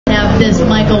this,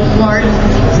 Michael Martin.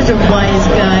 Such a wise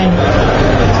guy.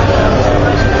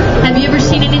 Have you ever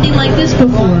seen anything like this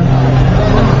before?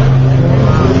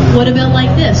 What about like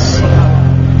this?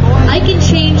 I can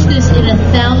change this in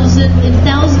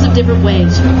thousands of different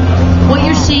ways. What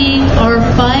you're seeing are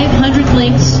 500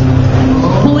 links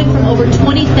pulling from over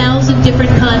 20,000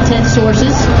 different content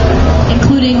sources,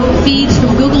 including feeds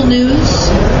from Google News,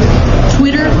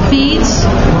 Twitter feeds,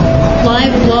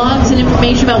 live blogs and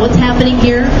information about what's happening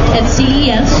here at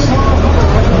CES,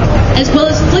 as well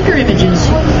as Flickr images.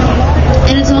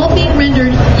 And it's all being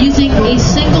rendered using a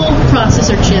single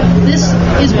processor chip. This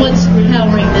is what's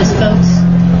powering this, folks.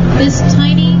 This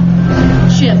tiny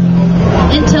chip,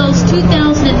 Intel's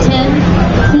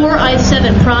 2010 Core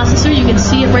i7 processor. You can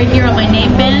see it right here on my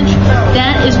name badge.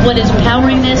 That is what is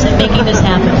powering this and making this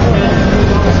happen.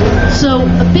 So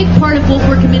a big part of what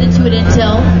we're committed to at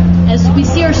Intel, as we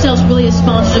see ourselves really as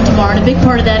sponsors of tomorrow, and a big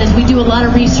part of that is we do a lot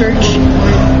of research,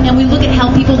 and we look at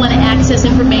how people want to access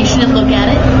information and look at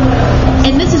it.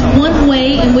 And this is one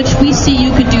way in which we see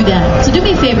you could do that. So do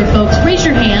me a favor, folks. Raise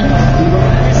your hand.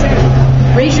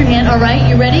 Raise your hand. All right,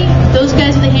 you ready? Those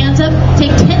guys with the hands up,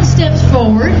 take 10 steps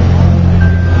forward.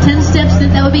 10 steps,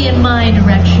 that would be in my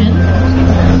direction.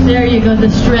 There you go, the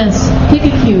stress. Pick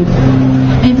a cube.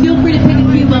 And feel free to pick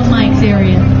a cube on Mike's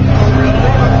area.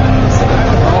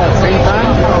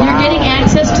 You're getting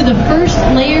access to the first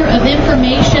layer of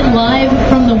information live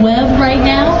from the web right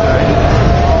now.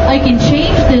 I can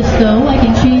change this, though. I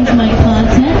can change my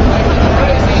content.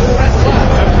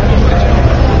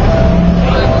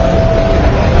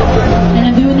 And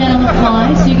I'm doing that on the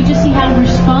fly, so you can just see how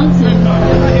responsive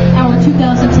our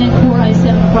 2010 Core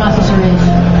i7 processor is.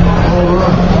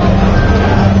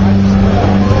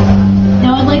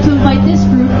 Now I'd like to invite this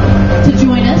group to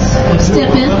join us.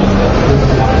 Step in.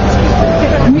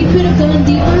 We could have gone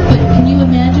deeper, but can you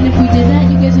imagine if we did that?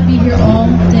 You guys would be here all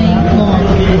day long.